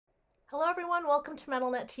Hello everyone, welcome to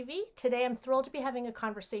MetalNet TV. Today I'm thrilled to be having a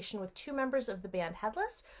conversation with two members of the band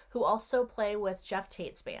Headless, who also play with Geoff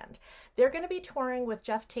Tate's band. They're going to be touring with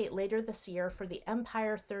Geoff Tate later this year for the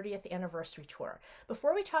Empire 30th Anniversary Tour.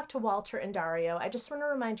 Before we talk to Walter and Dario, I just want to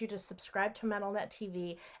remind you to subscribe to MetalNet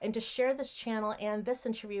TV and to share this channel and this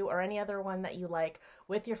interview or any other one that you like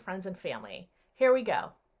with your friends and family. Here we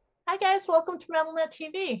go. Hi guys, welcome to MetalNet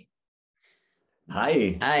TV.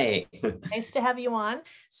 Hi. Hi. Nice to have you on.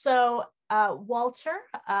 So, Walter,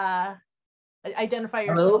 identify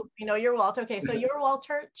yourself. Hello. We know you're Walter. Okay, so you're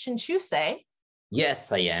Walter Cianciusi.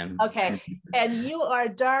 Yes, I am. Okay, and you are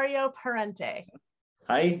Dario Parente.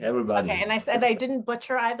 Hi, everybody. Okay, and I said I didn't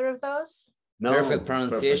butcher either of those. No, Perfect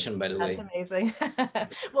pronunciation, by the way. That's amazing.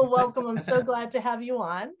 Well, welcome. I'm so glad to have you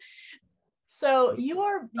on. So you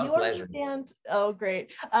are in the band. Oh,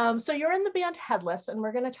 great. So you're in the band Headless, and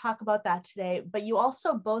we're going to talk about that today. But you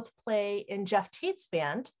also both play in Geoff Tate's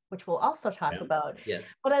band, which we'll also talk about. Yes.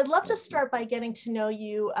 But I'd love to start by getting to know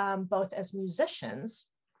you both as musicians.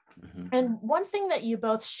 Mm-hmm. And one thing that you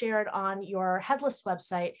both shared on your Headless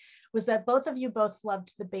website was that both of you both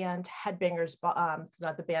loved the band Headbangers Ball,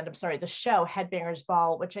 not the band, I'm sorry, the show Headbangers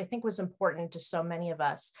Ball, which I think was important to so many of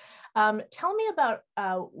us. Tell me about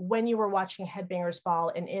when you were watching Headbangers Ball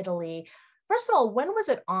in Italy. First of all, when was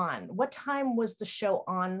it on? What time was the show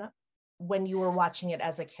on when you were watching it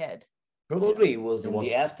as a kid? Probably it was in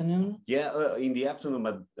the afternoon. Yeah, in the afternoon,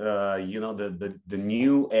 but you know, the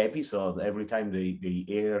new episode, every time they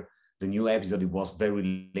air the new episode, it was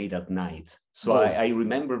very late at night. So I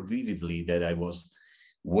remember vividly that I was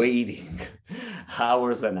waiting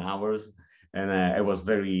hours and hours, and I was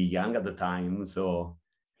very young at the time. So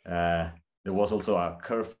there was also a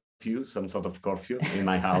curfew, some sort of curfew in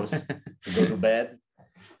my house to go to bed.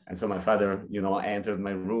 And so my father, you know, entered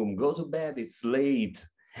my room, go to bed, it's late.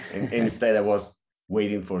 And instead, I was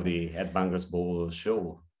waiting for the Headbangers Ball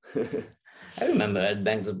show. I remember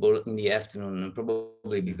Headbangers Ball in the afternoon,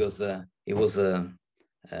 probably because it was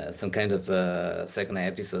some kind of second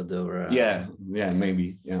episode. Or yeah,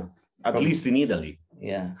 maybe, yeah. At least in Italy.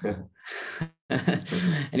 Yeah.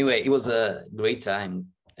 Anyway, it was a great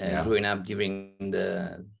time growing up during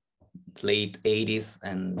the late 80s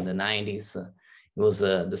and the 90s. It was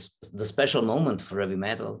the special moment for heavy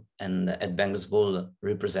metal, and Headbangers Ball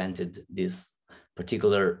represented this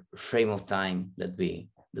particular frame of time that we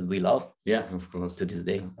love. Yeah, of course, to this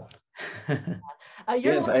day.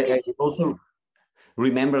 Yes, I also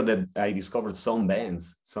remember that I discovered some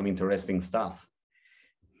bands, some interesting stuff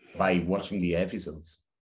by watching the episodes.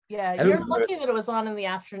 Yeah, you're lucky that it was on in the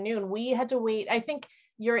afternoon. We had to wait. I think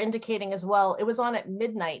you're indicating as well, it was on at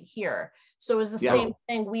midnight here. So it was the same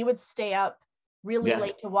thing. We would stay up really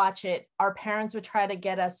late to watch it. Our parents would try to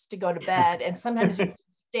get us to go to bed, and sometimes you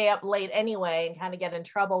stay up late anyway and kind of get in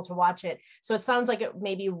trouble to watch it. So it sounds like it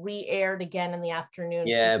maybe re-aired again in the afternoon.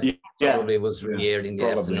 Yeah, probably it was re-aired in the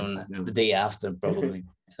afternoon, the day after, probably.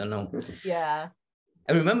 I don't know. Yeah.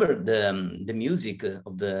 I remember the music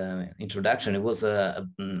of the introduction. It was a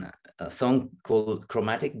song called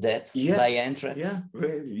Chromatic Death by Anthrax. Yeah,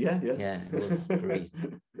 really. Yeah. It was great.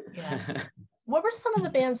 Yeah. What were some of the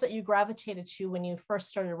bands that you gravitated to when you first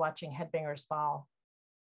started watching Headbangers Ball?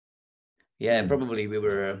 Yeah, probably we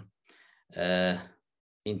were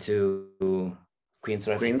into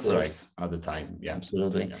Queensryche at the time. Yeah,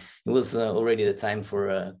 absolutely. Yeah. It was already the time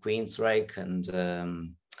for Queensryche and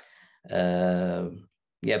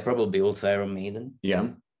probably also Iron Maiden. Yeah,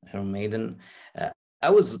 Iron Maiden. I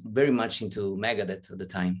was very much into Megadeth at the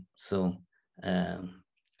time, so I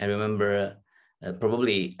remember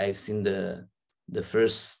probably I've seen the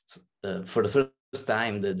first for the first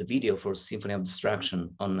time the video for Symphony of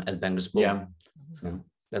Destruction on Headbangers Ball. Yeah, so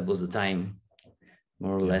that was the time,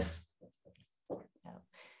 more or less.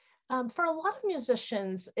 For a lot of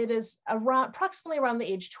musicians, it is approximately around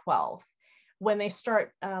the age 12 when they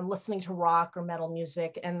start listening to rock or metal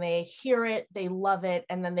music, and they hear it, they love it,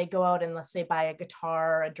 and then they go out and, let's say, buy a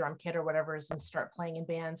guitar, a drum kit, or whatever it is, and start playing in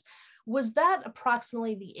bands. Was that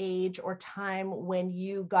approximately the age or time when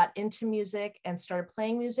you got into music and started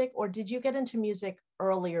playing music, or did you get into music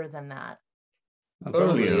earlier than that?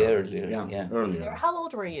 Earlier. Yeah, earlier. How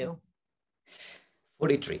old were you?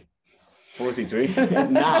 43. 43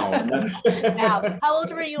 now. How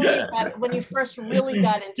old were you when you first really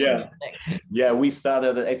got into music? Yeah, we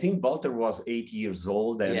started, I think Walter was 8 years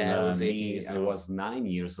old, and I was 9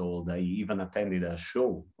 years old. I even attended a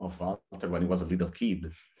show of Walter when he was a little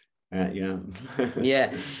kid. I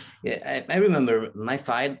remember my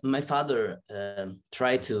father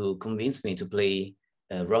tried to convince me to play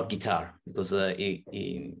rock guitar because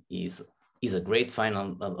he's a great fan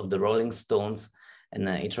of the Rolling Stones. And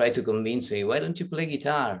he tried to convince me, why don't you play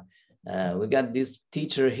guitar? We got this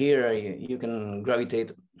teacher here, you can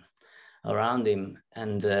gravitate around him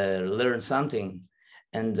and learn something.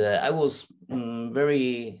 And I was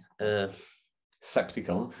very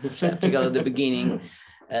skeptical at the beginning.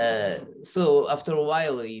 So after a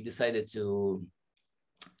while, he decided to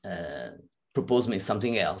propose me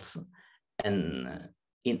something else. And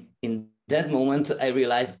in that moment, I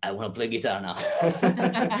realized I want to play guitar now.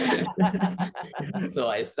 So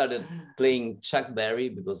I started playing Chuck Berry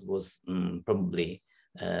because it was probably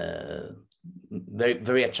very,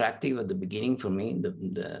 very attractive at the beginning for me,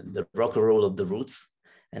 the rock and roll of the roots.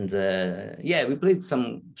 And yeah, we played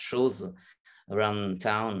some shows around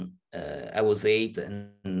town. I was 8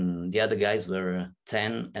 and the other guys were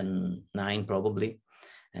 10 and 9 probably.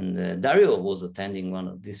 And Dario was attending one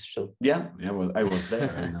of these shows. Yeah, well, I was there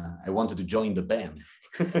and I wanted to join the band.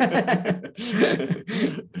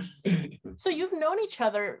 So you've known each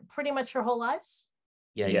other pretty much your whole lives?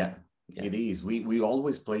 Yeah. It is. We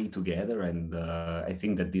always play together, and I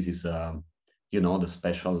think that this is, the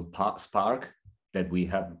special spark that we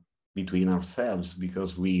have between ourselves,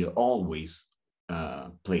 because we always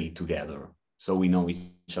play together. So we know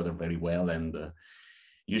each other very well, and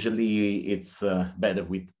usually it's better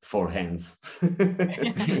with 4 hands.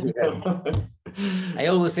 I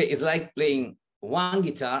always say it's like playing one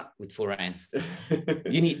guitar with 4 hands.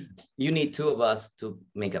 You need 2 of us to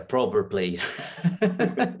make a proper player.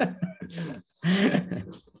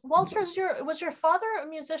 Walter, was your father a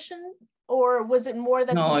musician, or was it more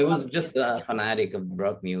than? No, I was just a fanatic of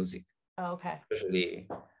rock music. Oh, okay. Especially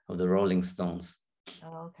of the Rolling Stones.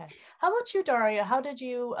 Oh, okay. How about you, Dario? How did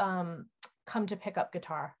you come to pick up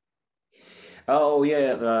guitar? Oh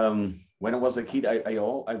yeah, when I was a kid,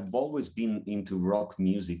 I've always been into rock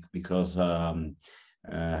music because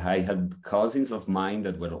I had cousins of mine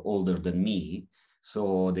that were older than me,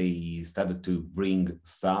 so they started to bring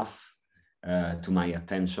stuff to my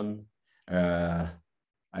attention.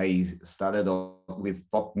 I started off with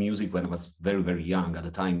pop music when I was very, very young. At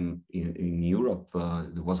the time in Europe,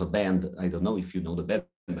 there was a band, I don't know if you know the band,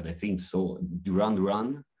 but I think so, Duran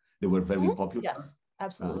Duran. They were very popular. Yes,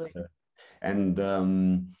 absolutely.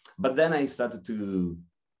 But then I started to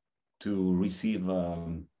receive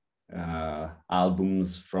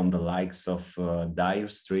albums from the likes of Dire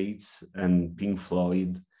Straits and Pink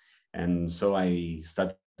Floyd. And so I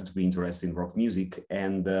started to be interested in rock music,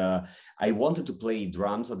 and I wanted to play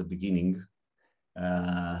drums at the beginning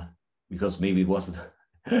because maybe it was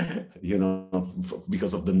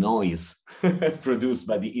because of the noise produced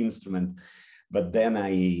by the instrument. But then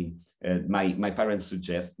my parents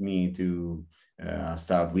suggested me to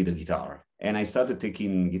start with the guitar, and I started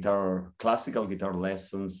taking classical guitar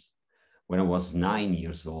lessons when I was 9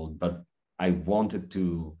 years old. But I wanted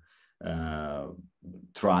to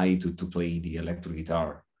try to play the electric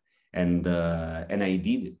guitar, and I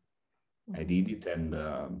did it. And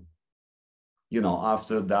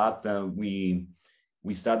after that we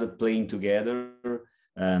started playing together,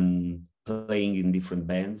 playing in different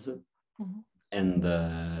bands. And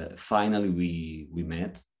finally we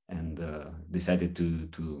met and decided to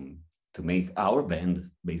make our band,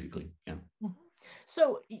 basically. Yeah.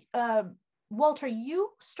 So Walter,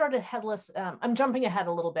 you started Headless. I'm jumping ahead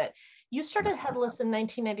a little bit. You started Headless in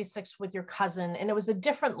 1996 with your cousin, and it was a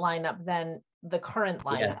different lineup than the current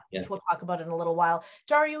lineup, which we'll talk about in a little while.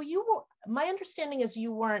 Dario, my understanding is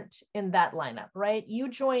you weren't in that lineup, right? You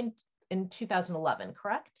joined in 2011,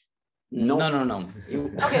 correct? No.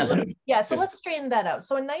 Okay, yeah, so let's straighten that out.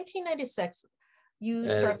 So in 1996, you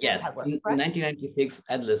started Headless, correct? In 1996,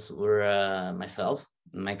 Headless were myself,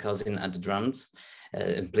 my cousin at the drums,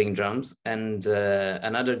 playing drums, and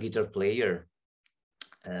another guitar player.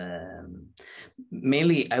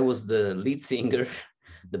 Mainly, I was the lead singer,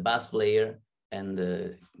 the bass player, and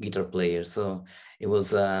the guitar player. So it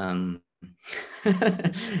was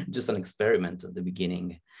just an experiment at the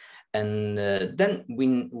beginning. And then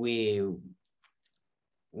we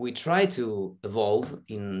tried to evolve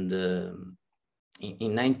in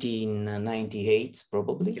 1998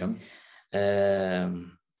 probably.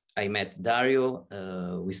 I met Dario.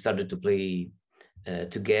 We started to play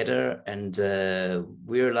together, and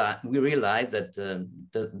we realized that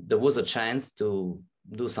there was a chance to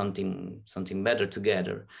do something better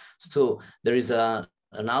together. So there is an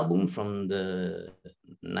album from the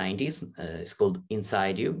 90s. It's called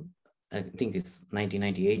Inside You. I think it's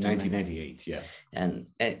 1998. 1998, yeah. And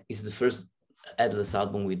it's the first Headless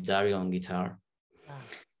album with Dario on guitar.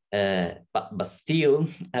 But still,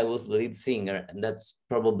 I was the lead singer, and that's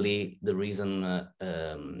probably the reason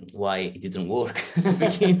why it didn't work at the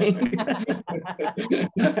beginning.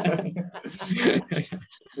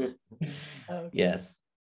 Okay. Yes.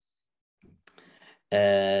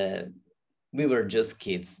 We were just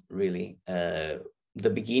kids, really. The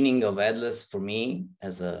beginning of Headless for me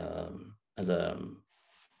as a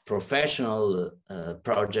professional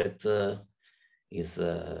project is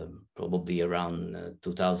probably around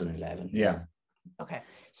 2011. Yeah. Okay.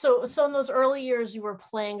 So in those early years, you were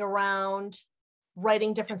playing around,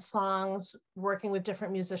 writing different songs, working with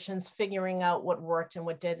different musicians, figuring out what worked and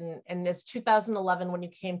what didn't. And it's 2011 when you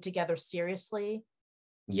came together seriously.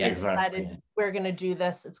 Yeah, exactly. Decided, we're going to do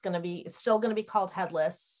this. It's still going to be called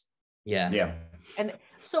Headless. Yeah. Yeah. And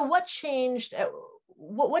so what changed?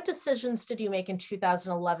 What decisions did you make in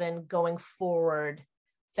 2011 going forward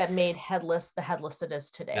that made Headless the Headless it is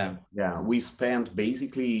today? Yeah, we spent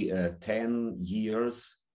basically 10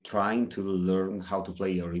 years trying to learn how to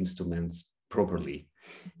play our instruments properly.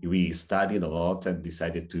 We studied a lot and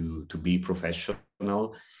decided to be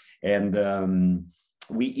professional. And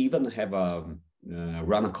we even have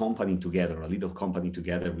run a company together, a little company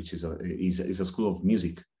together, which is a school of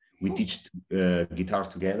music. We teach guitar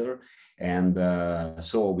together. And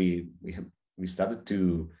so we started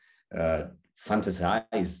to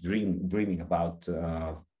fantasize, dreaming about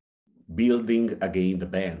building again the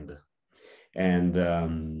band. And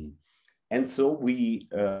so we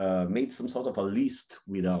made some sort of a list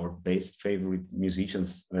with our best favorite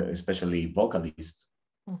musicians, especially vocalists,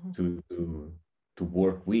 to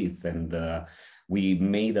work with. And we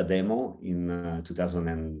made a demo in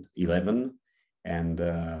 2011 and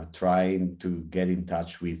trying to get in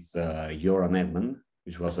touch with Goran Edman,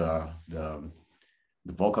 which was the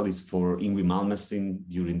vocalist for Yngwie Malmsteen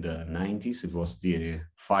during the 90s. It was the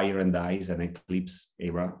Fire and Ice and Eclipse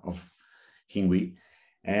era of Yngwie.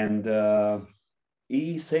 And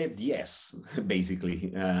he said yes,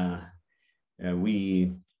 basically.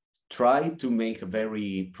 We tried to make a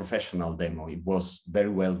very professional demo. It was very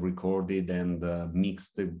well recorded and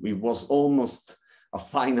mixed. It was almost a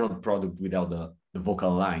final product without the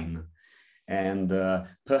vocal line. And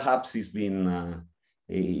perhaps he's been...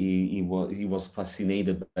 He was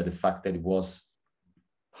fascinated by the fact that it was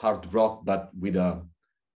hard rock, but with a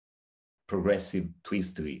progressive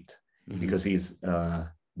twist to it, because he's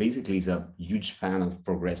basically he's a huge fan of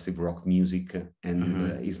progressive rock music,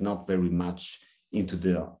 and he's not very much into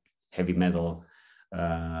the heavy metal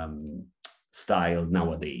style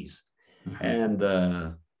nowadays. And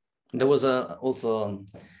there was also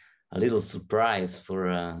a little surprise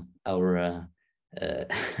for our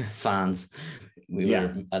fans. We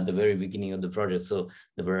were at the very beginning of the project, so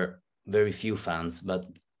there were very few fans, but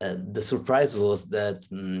the surprise was that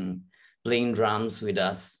playing drums with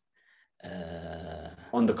us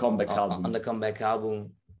on the comeback album. On the comeback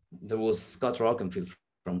album, there was Scott Rockenfield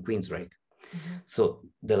from Queensrÿche. So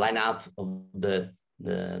the lineup of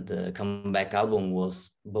the comeback album was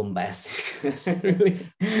bombastic.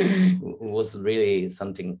 Really, it was really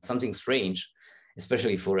something strange,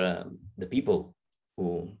 especially for the people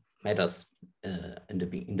who met us in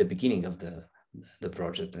the beginning of the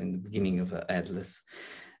project, in the beginning of Headless.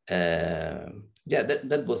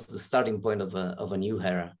 That was the starting point of a new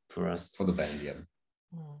era for us, for the band.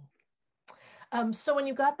 So when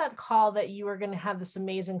you got that call that you were going to have this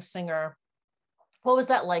amazing singer, what was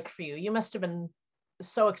that like for you? You must have been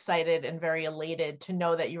so excited and very elated to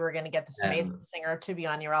know that you were going to get this amazing singer to be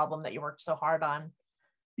on your album that you worked so hard on.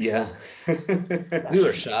 Yeah. We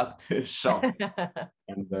were shocked.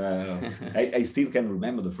 And I still can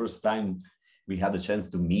remember the first time we had a chance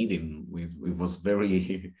to meet him. It was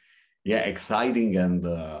very exciting and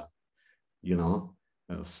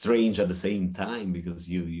strange at the same time, because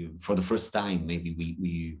you for the first time maybe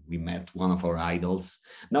we met one of our idols.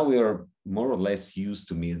 Now we are more or less used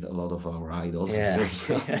to meet a lot of our idols because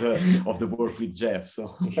of the work with Geoff.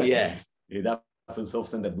 So it happens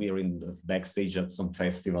often that we are in the backstage at some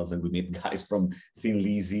festivals and we meet guys from Thin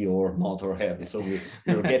Lizzy or Motorhead. So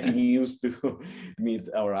we're getting used to meet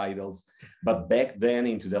our idols. But back then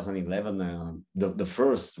in 2011, the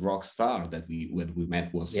first rock star that we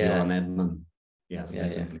met was Goran Edman. Yes,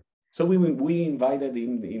 definitely. So we invited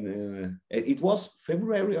in it was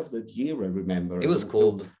February of that year, I remember. It was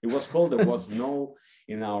cold. It was cold. There was snow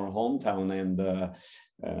in our hometown,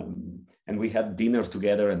 and we had dinner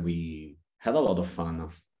together and we had a lot of fun.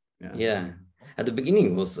 At the beginning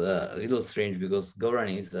it was a little strange because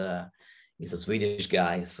Goran is a Swedish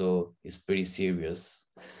guy, so he's pretty serious.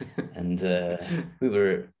 And we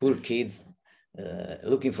were poor kids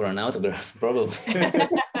looking for an autograph, probably.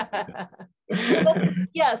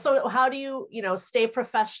 Yeah. So how do you, stay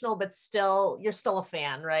professional, but you're still a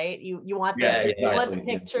fan, right? You want the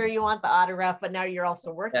picture, you want the autograph, but now you're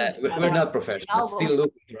also working. We're not professional, still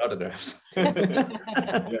looking for autographs.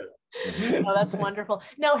 Oh, that's wonderful.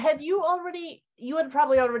 Now, you had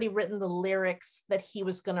probably already written the lyrics that he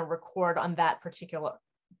was going to record on that particular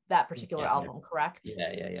album, correct?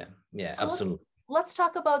 Yeah, so absolutely. Let's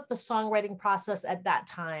talk about the songwriting process at that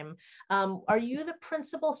time. Are you the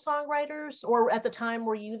principal songwriters, or at the time,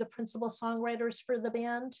 were you the principal songwriters for the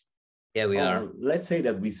band? Yeah, we are. Let's say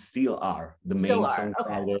that we still are the main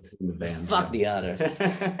songwriters in the band. Fuck the others.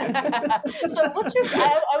 So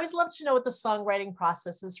I always love to know what the songwriting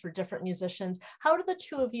process is for different musicians. How do the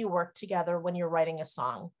two of you work together when you're writing a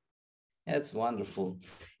song? Yeah, it's wonderful.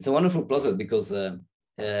 It's a wonderful process because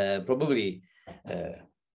probably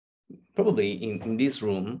in this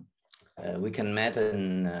room, we can meet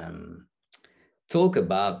and talk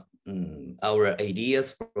about our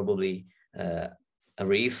ideas, probably a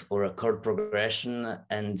riff or a chord progression,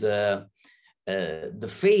 and the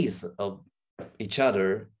face of each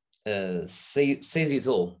other says it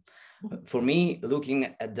all. For me,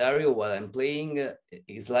 looking at Dario while I'm playing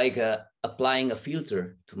is like applying a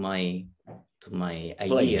filter to my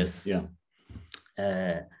ideas. Yeah.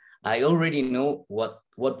 I already know what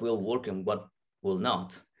will work and what will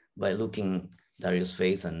not by looking Dario's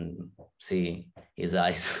face and see his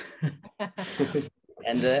eyes.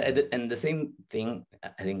 And the same thing,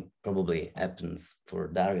 I think, probably happens for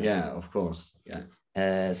Dario. Yeah, of course. Yeah.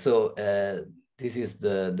 So this is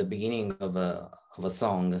the beginning of a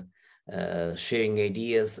song, sharing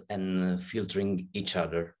ideas and filtering each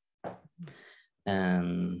other.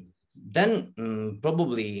 And then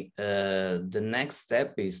probably the next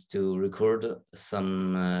step is to record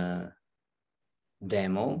some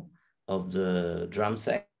demo of the drum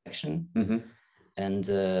section, and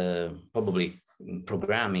probably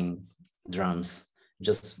programming drums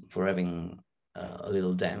just for having a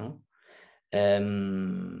little demo.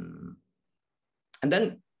 And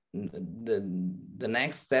then the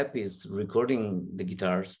next step is recording the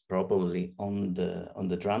guitars properly on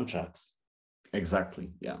the drum tracks.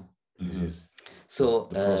 Exactly. Yeah. This is so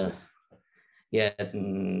the process.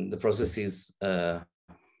 The process is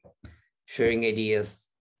sharing ideas,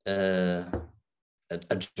 a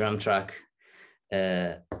drum track,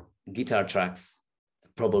 guitar tracks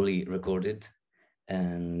probably recorded,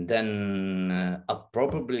 and then a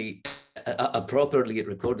properly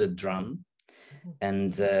recorded drum,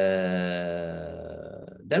 and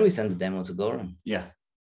then we send the demo to Goran. Yeah.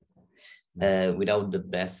 Without the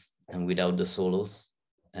bass and without the solos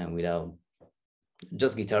and without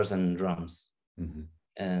just guitars and drums.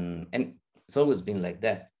 And it's always been like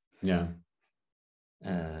that. Yeah.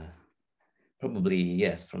 Probably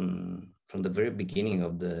yes, from the very beginning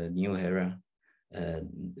of the new era.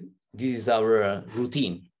 This is our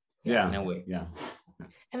routine. Yeah. In a way. Yeah.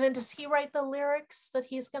 And then does he write the lyrics that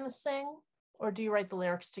he's going to sing, or do you write the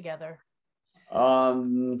lyrics together?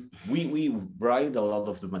 We write a lot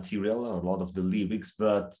of the material, a lot of the lyrics,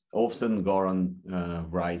 but often Goran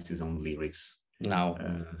writes his own lyrics. Now,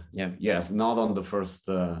 yes, not on the first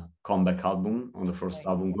comeback album, on the first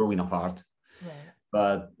album, Growing Apart,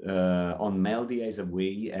 but on Melody As a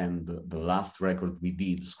Way and the last record we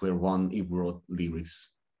did, Square One, he wrote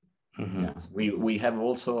lyrics. Yes, we have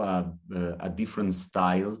also a different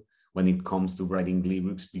style when it comes to writing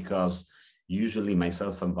lyrics, because usually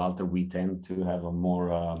myself and Walter, we tend to have a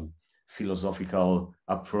more philosophical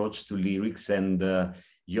approach to lyrics, and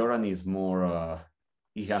Goran is more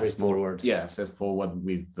he has straightforward. Straightforward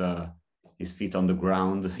with his feet on the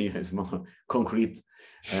ground. He has more concrete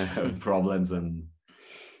problems, and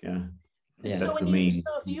that's the main. So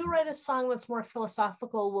if you write a song that's more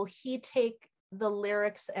philosophical, will he take the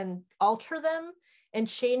lyrics and alter them and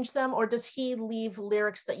change them, or does he leave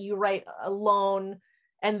lyrics that you write alone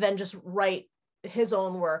and then just write his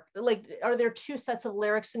own work? Like, are there two sets of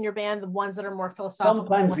lyrics in your band, the ones that are more philosophical?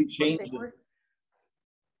 Sometimes he changes.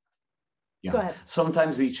 Go ahead.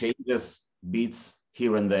 Sometimes he changes beats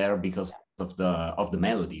here and there because of the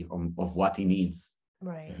melody, of what he needs.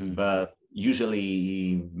 Right. But usually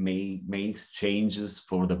he makes changes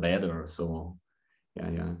for the better. So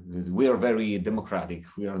we are very democratic.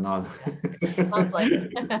 We are not. Sounds like.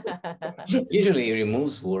 Usually he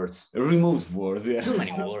removes words. Yeah. Too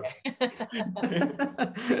many words.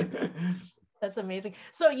 That's amazing.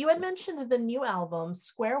 So you had mentioned the new album,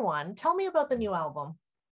 Square One. Tell me about the new album.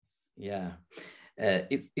 Yeah,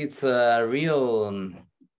 it's a real.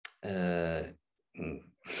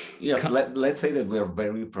 Yes, let's say that we are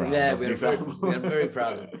very proud. Yeah, we are very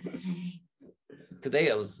proud. Today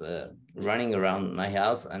I was running around my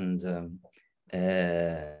house and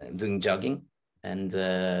doing jogging, and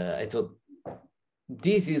I thought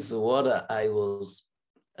this is what I was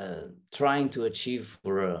trying to achieve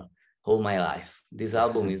for all my life. This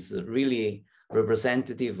album is really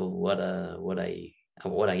representative of what I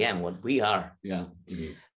am, what we are. Yeah, it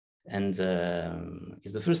is. And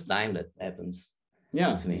it's the first time that happens.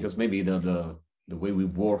 Yeah, because maybe the way we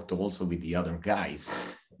worked also with the other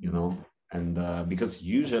guys, you know, and because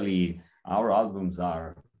usually our albums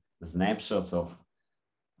are snapshots of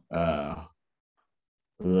our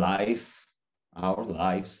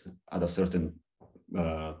lives at a certain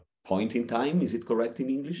point in time. Is it correct in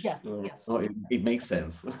English? Yes. Yes. Oh, it makes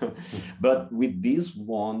sense. But with this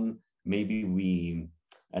one, maybe we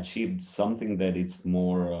achieved something that it's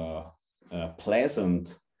more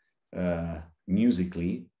pleasant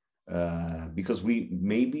musically, because we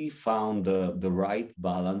maybe found the right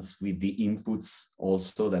balance with the inputs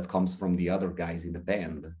also that comes from the other guys in the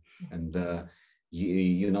band. And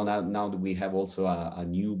you know, now that we have also a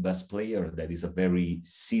new bass player that is a very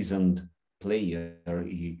seasoned player.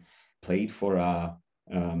 He played for a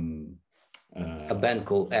band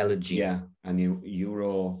called Elegy. Yeah, a new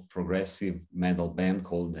Euro progressive metal band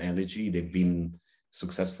called Elegy. They've been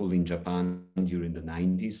successful in Japan during the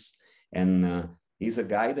 90s. And he's a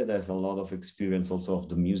guy that has a lot of experience also of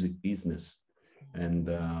the music business. And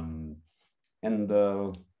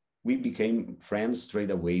we became friends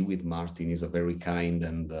straight away with Martin. He's a very kind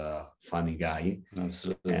and funny guy.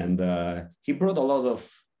 Absolutely. And he brought a lot of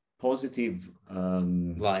positive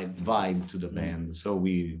vibe to the Mm-hmm. band. So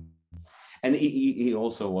he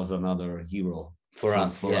also was another hero for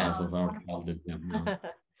us of our childhood. Yeah.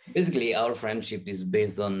 Basically, our friendship is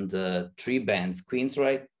based on the three bands: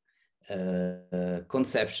 Queensryche,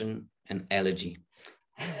 Conception, and Elegy.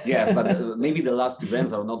 Yes, but maybe the last two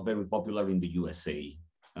bands are not very popular in the USA.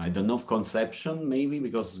 I don't know if Conception, maybe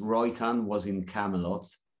because Roy Khan was in Camelot.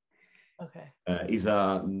 Okay. Is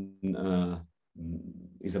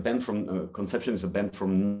a band from Conception is a band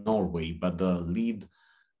from Norway, but the lead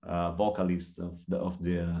vocalist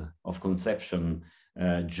of Conception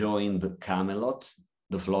joined Camelot,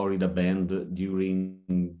 the Florida band, during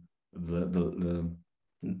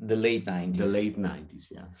the late 90s. The late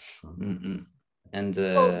 90s, yeah. Mm-mm. And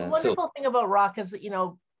the wonderful thing about rock is that, you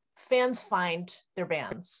know, fans find their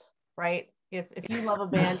bands, right? If you love a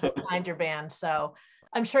band, you find your band. So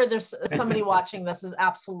I'm sure there's somebody watching this is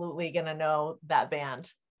absolutely going to know that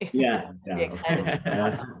band. Yeah. Yeah,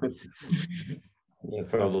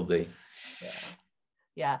 probably.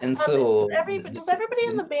 Yeah. And so does everybody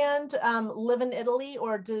in the band live in Italy,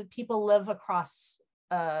 or do people live across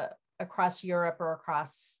Europe or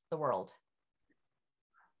across the world?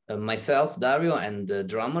 Myself, Dario, and the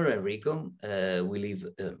drummer Enrico, we live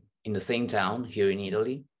in the same town here in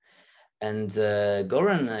Italy. And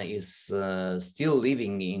Goran is still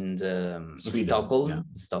living in Stockholm. Yeah.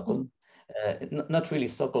 Stockholm. Not really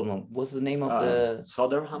Stockholm. What's the name of the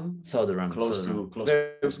Soderham? Soderham.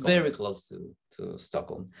 Very close to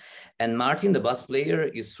Stockholm. And Martin, the bass player,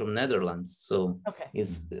 is from Netherlands, so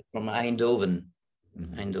he's from Eindhoven.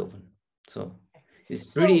 Mm-hmm. Eindhoven. So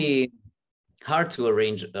it's pretty hard to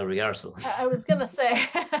arrange a rehearsal. I was gonna say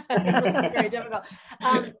it's very difficult.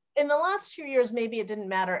 In the last 2 years, maybe it didn't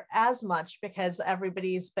matter as much because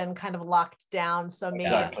everybody's been kind of locked down, so maybe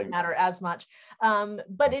it didn't matter as much.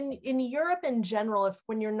 But in Europe in general,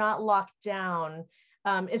 when you're not locked down,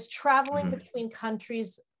 is traveling between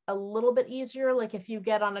countries a little bit easier? Like if you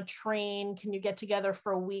get on a train, can you get together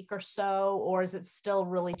for a week or so, or is it still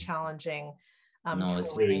really challenging? No,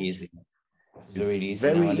 it's very easy. It's very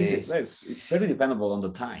easy. Very easy. It's very dependable on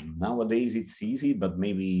the time. Nowadays it's easy, but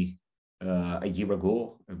maybe a year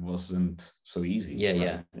ago it wasn't so easy.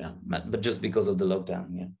 Yeah. But just because of the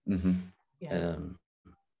lockdown,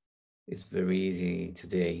 it's very easy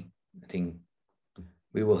today. I think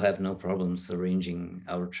we will have no problems arranging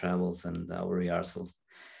our travels and our rehearsals.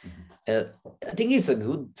 I think it's a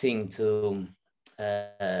good thing to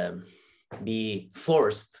be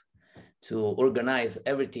forced to organize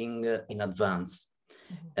everything in advance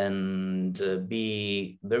and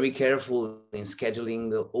be very careful in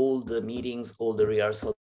scheduling all the meetings, all the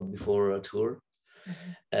rehearsals before a tour.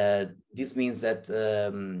 This means that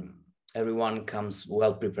everyone comes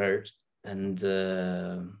well prepared, and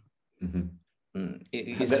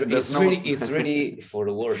it's ready for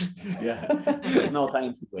the worst. Yeah, there's no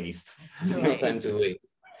time to waste. There's no time to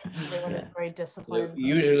waste. Everyone is very disciplined.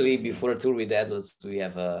 Usually before a tour with Headless, we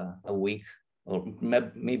have a week or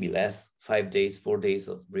maybe less, 5 days, 4 days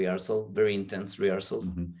of rehearsal, very intense rehearsals.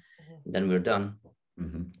 Then we're done.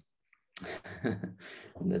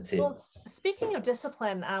 That's it. Well, speaking of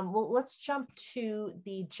discipline, well, let's jump to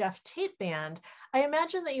the Geoff Tate band. I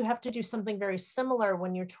imagine that you have to do something very similar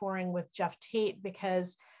when you're touring with Geoff Tate,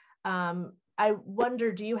 because I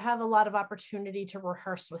wonder, do you have a lot of opportunity to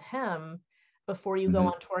rehearse with him before you go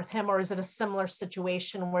on tour with him, or is it a similar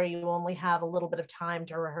situation where you only have a little bit of time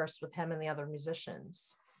to rehearse with him and the other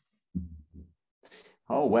musicians?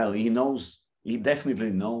 Oh, well, he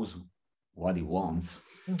definitely knows what he wants.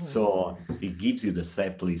 So he gives you the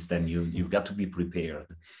set list, and you've got to be prepared.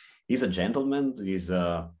 He's a gentleman. He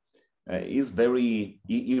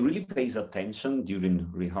really pays attention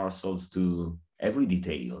during rehearsals to every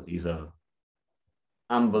detail. He's a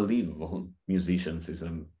unbelievable musician.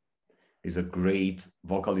 He's a great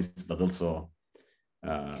vocalist, but also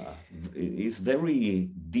he's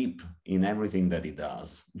very deep in everything that he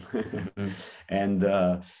does. And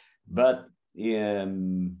but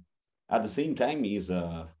at the same time, he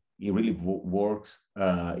really works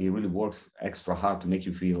extra hard to make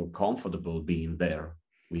you feel comfortable being there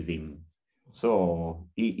with him. So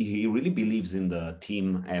he really believes in the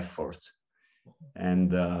team effort.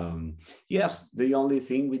 And yes, the only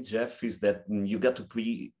thing with Geoff is that you got to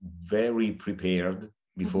be very prepared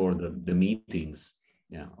before the meetings.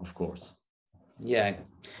 Yeah, of course. Yeah,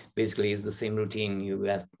 basically it's the same routine. You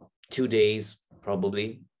have 2 days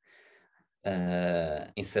probably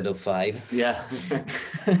instead of 5. Yeah.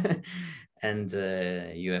 And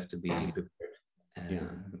you have to be prepared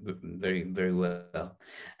very, very well.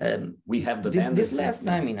 We have this last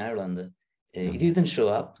time in Ireland, he didn't show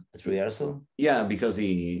up at rehearsal. Yeah, because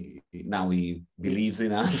he believes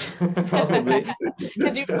in us. Probably.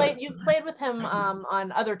 Because you've played with him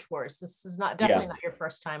on other tours. This is definitely not your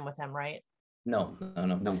first time with him, right? No.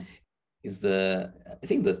 It's I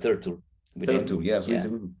think the third tour. Third tour, yes. Yeah.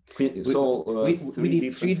 We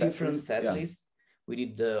did 3 different set lists. We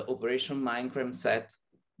did the Operation Mindcrime set,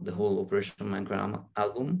 the whole Operation Mindcrime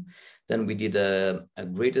album. Then we did a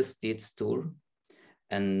Greatest Hits tour.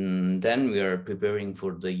 And then we are preparing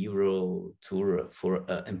for the Euro tour for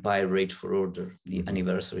Empire Rage for Order, the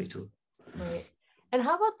anniversary tour. Right. And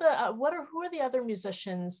how about who are the other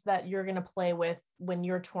musicians that you're going to play with when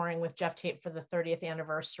you're touring with Geoff Tate for the 30th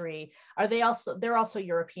anniversary? They're also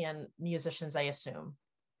European musicians, I assume.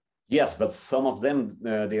 Yes, but some of them,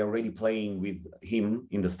 they're already playing with him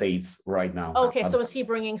in the States right now. Okay, so is he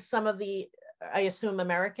bringing some of the, I assume,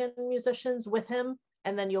 American musicians with him,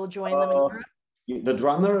 and then you'll join them in Europe? The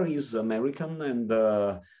drummer is American, and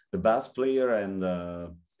the bass player and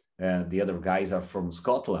the other guys are from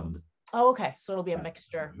Scotland. Oh, okay. So it'll be a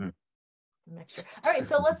mixture. All right.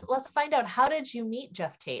 So let's find out, how did you meet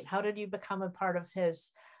Geoff Tate? How did you become a part of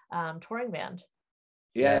his touring band?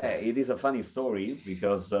 Yeah, it is a funny story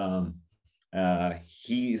because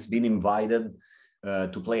he's been invited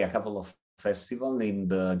to play a couple of festivals in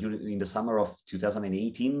the summer of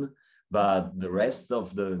 2018. But the rest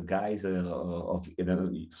of the guys the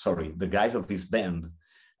guys of his band,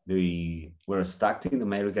 they were stuck in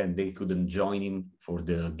America and they couldn't join him for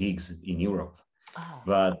the gigs in Europe. Oh.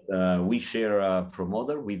 But we share a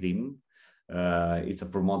promoter with him. It's a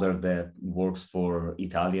promoter that works for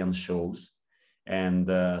Italian shows. And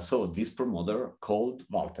so this promoter called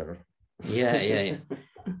Walter. Yeah.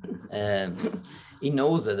 He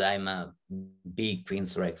knows that I'm a big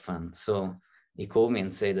Queensryche fan. So he called me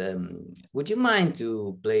and said, would you mind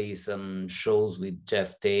to play some shows with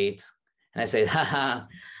Geoff Tate? And I said, haha,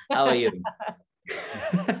 how are you?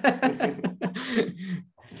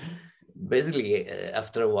 Basically,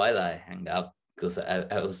 after a while, I hung up because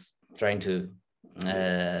I was trying to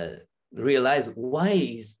realize why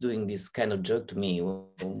he's doing this kind of joke to me.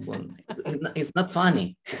 It's not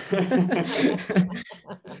funny.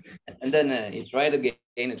 And then he tried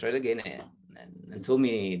again and told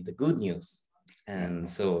me the good news. And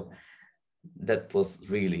so that was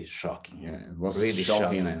really shocking. Yeah, it was really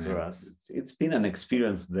shocking for us. It's been an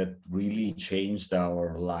experience that really changed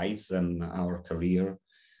our lives and our career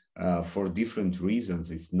for different reasons.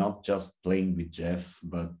 It's not just playing with Geoff,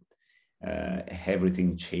 but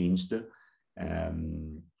everything changed. It's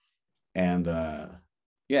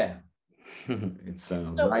so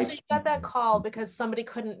you got that call because somebody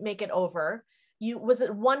couldn't make it over. Was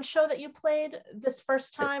it one show that you played this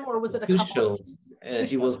first time, or was it a couple shows?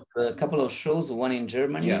 It was a couple of shows, one in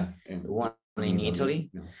Germany, one in Italy.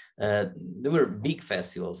 They were big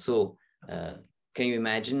festivals. So can you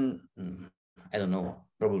imagine? I don't know,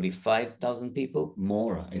 probably 5,000 people.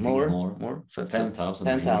 More. 10,000.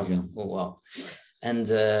 10,000. Oh, wow. And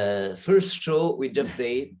first show with Geoff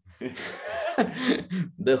Tate,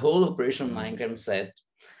 the whole Operation Mindcrime set,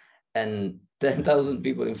 and 10,000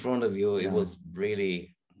 people in front of you. It was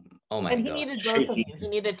really Oh my And he God. needed both of you. He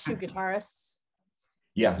needed two guitarists.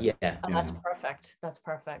 Yeah. Oh, that's perfect. That's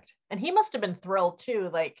perfect. And he must have been thrilled too.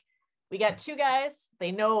 Like, we got two guys,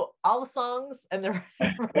 they know all the songs, and they're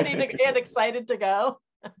ready to and excited to go.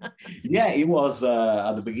 Yeah, it was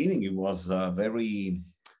at the beginning, it was very,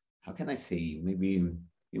 how can I say, maybe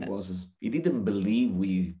he didn't believe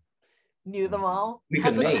we Knew them all. We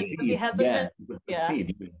could make Was he hesitant? Yeah.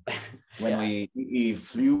 When we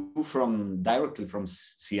flew directly from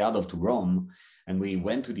Seattle to Rome, and we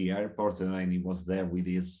went to the airport, and he was there with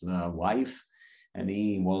his wife, and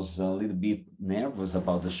he was a little bit nervous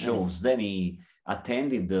about the shows. Then he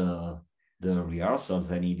attended the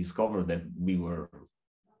rehearsals, and he discovered that we were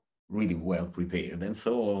really well prepared, and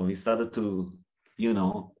so he started to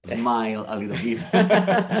smile a little bit.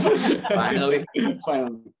 finally.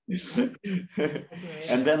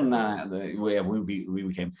 And then we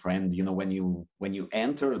became friends. When you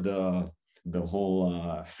enter the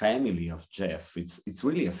whole family of Geoff, it's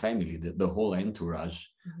really a family. The whole entourage,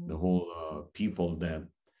 the whole people that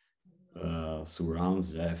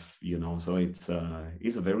surrounds Geoff. So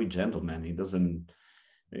he's a very gentleman. He doesn't,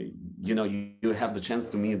 you have the chance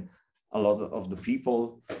to meet a lot of the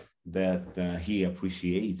people that he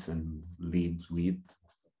appreciates and lives with.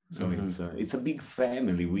 So it's a big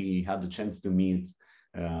family. We had the chance to meet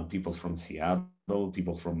people from Seattle,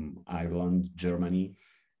 people from Ireland, Germany.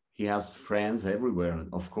 He has friends everywhere,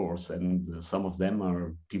 of course, and some of them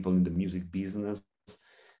are people in the music business.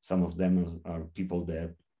 Some of them are people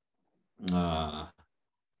that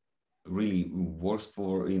really works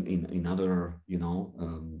for in other,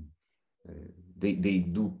 they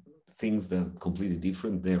do things that are completely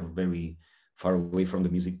different. They're very far away from the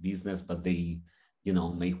music business, but they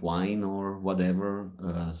make wine or whatever,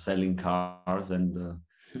 selling cars, and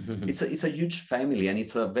it's a huge family, and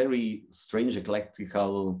it's a very strange,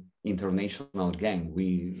 eclectical, international gang.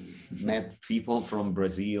 We met people from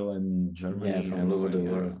Brazil and Germany, from all over the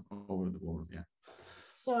world. Over the world, yeah.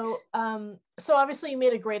 So obviously you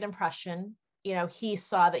made a great impression. He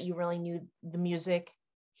saw that you really knew the music.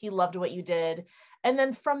 He loved what you did. And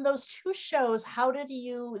then from those two shows, how did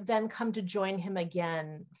you then come to join him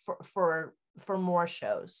again for more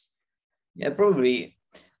shows? Yeah, probably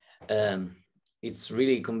it's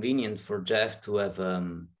really convenient for Geoff to have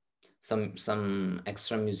some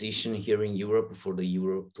extra musician here in Europe for the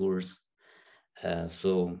Europe tours.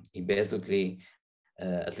 So he basically,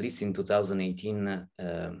 at least in 2018,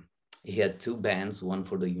 he had two bands, one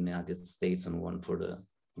for the United States and one for the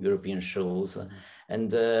European shows.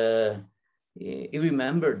 And he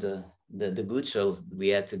remembered the good shows we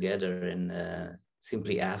had together, and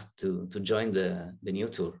simply asked to join the new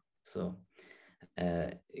tour. So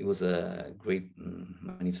it was a great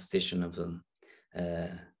manifestation of I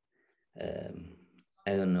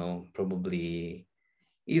don't know, probably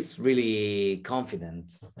he's really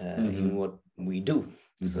confident in what we do.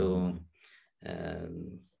 So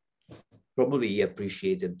probably he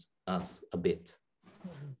appreciated us a bit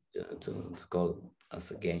to call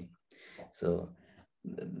us again. So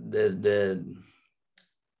the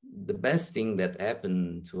best thing that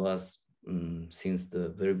happened to us since the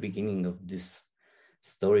very beginning of this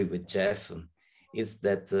story with Geoff is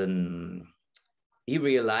that he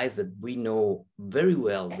realized that we know very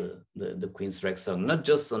well the Queenstrike song, not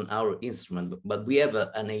just on our instrument, but we have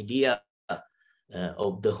an idea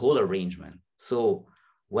of the whole arrangement. So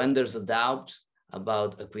when there's a doubt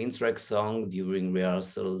about a Queenstrike song during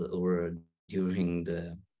rehearsal or during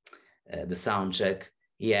the sound check,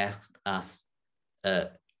 he asked us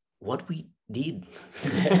what we did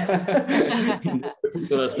in this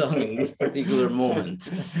particular song, in this particular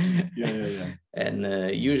moment. Yeah. And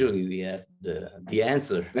usually we have the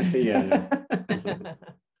answer. Yeah.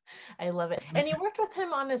 I love it. And you worked with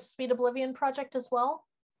him on his Sweet Oblivion project as well?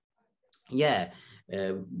 Yeah,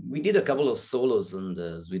 we did a couple of solos on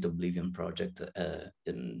the Sweet Oblivion project.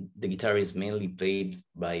 And the guitar is mainly played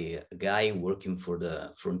by a guy working for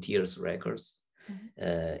the Frontiers Records.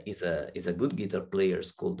 Is a good guitar player.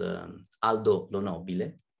 It's called Aldo Lo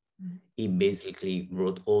Nobile. He basically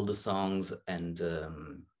wrote all the songs and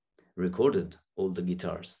recorded all the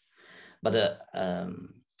guitars. But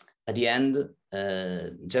at the end,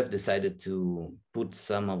 Geoff decided to put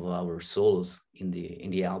some of our solos in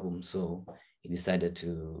the album. So he decided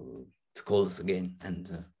to call us again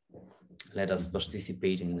and let us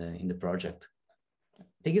participate in the project. I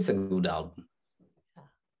think it's a good album.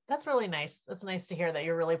 That's really nice. That's nice to hear that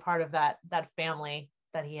you're really part of that family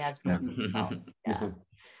that he has built. Yeah,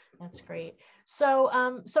 that's great. So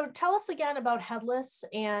tell us again about Headless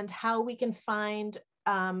and how we can find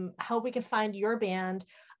your band.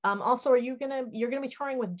 Also, you're gonna be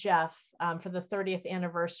touring with Geoff for the 30th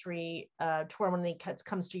anniversary tour when he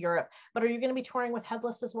comes to Europe. But are you gonna be touring with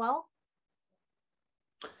Headless as well?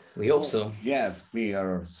 We hope so. Yes, we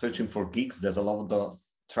are searching for gigs. There's a lot of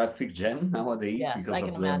traffic jam nowadays, yes, because I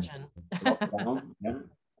can imagine. Lockdown. Yeah.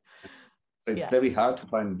 So it's very hard to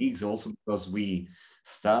find gigs, also because we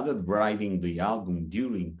started writing the album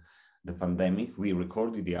during the pandemic. We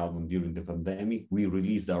recorded the album during the pandemic. We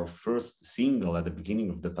released our first single at the beginning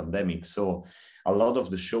of the pandemic. So a lot of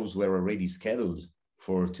the shows were already scheduled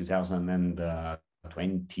for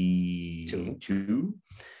 2022.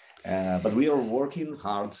 But we are working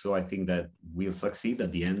hard, so I think that we'll succeed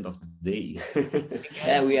at the end of the day.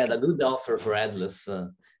 Yeah, we had a good offer for Headless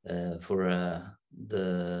for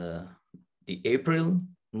the April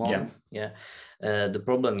month. Yeah. The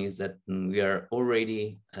problem is that we are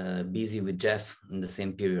already busy with Geoff in the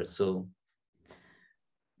same period, so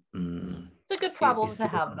it's a good problem to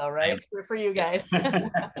have, though, right? For you guys.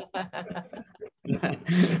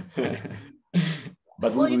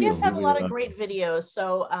 But well, you guys have a lot of great videos,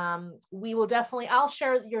 so we will definitely. I'll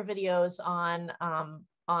share your videos on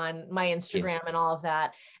my Instagram and all of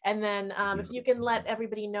that. And then if you can let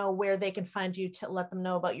everybody know where they can find you, to let them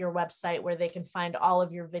know about your website, where they can find all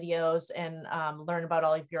of your videos and learn about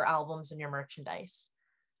all of your albums and your merchandise.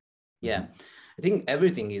 Yeah, I think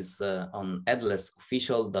everything is on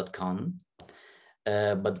headlessofficial.com.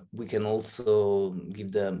 But we can also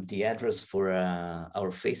give the address for our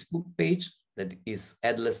Facebook page, that is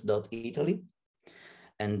headless.italy.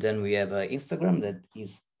 And then we have Instagram, that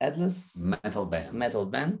is Headless Metal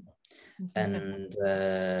Band. And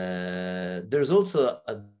there's also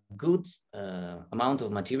a good amount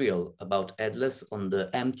of material about Headless on the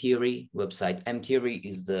M-Theory website. M-Theory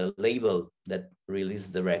is the label that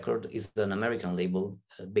released the record. It's an American label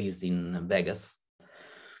based in Vegas.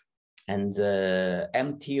 And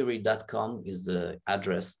mtheory.com is the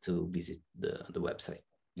address to visit the website.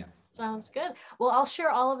 Yeah. Sounds good. Well, I'll share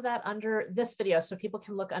all of that under this video so people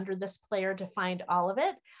can look under this player to find all of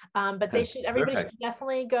it. But everybody should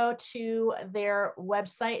definitely go to their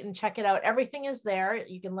website and check it out. Everything is there.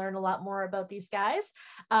 You can learn a lot more about these guys.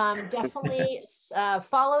 Definitely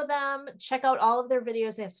follow them, check out all of their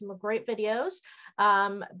videos. They have some great videos.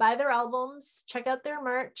 Buy their albums, check out their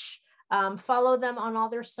merch. Follow them on all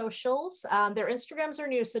their socials. Their Instagrams are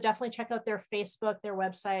new, so definitely check out their Facebook, their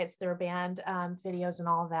websites, their band videos and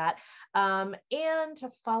all of that. And to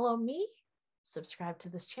follow me, subscribe to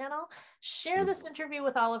this channel, share this interview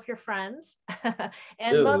with all of your friends,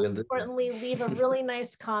 and most importantly, leave a really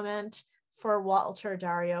nice comment for Walter,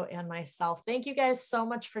 Dario, and myself. Thank you guys so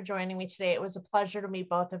much for joining me today. It was a pleasure to meet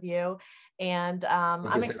both of you. And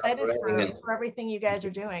I'm excited for everything you guys are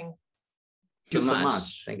doing. Thank you so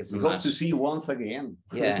much. Thank you so much. We hope to see you once again.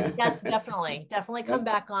 Yeah. Yes, definitely. Definitely come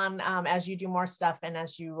back on as you do more stuff and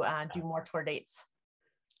as you do more tour dates.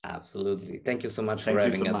 Absolutely. Thank you so much for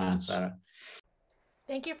having us, Sarah.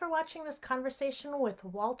 Thank you for watching this conversation with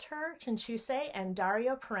Walter Cianciusi and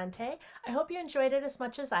Dario Parente. I hope you enjoyed it as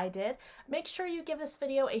much as I did. Make sure you give this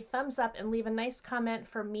video a thumbs up and leave a nice comment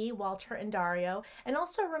for me, Walter, and Dario. And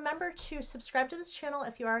also remember to subscribe to this channel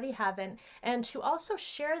if you already haven't, and to also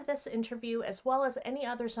share this interview as well as any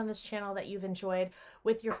others on this channel that you've enjoyed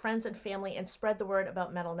with your friends and family, and spread the word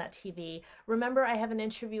about MetalNet TV. Remember, I have an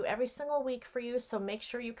interview every single week for you, so make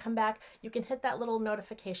sure you come back. You can hit that little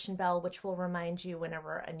notification bell, which will remind you whenever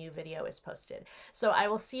a new video is posted. So I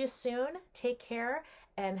will see you soon. Take care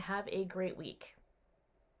and have a great week.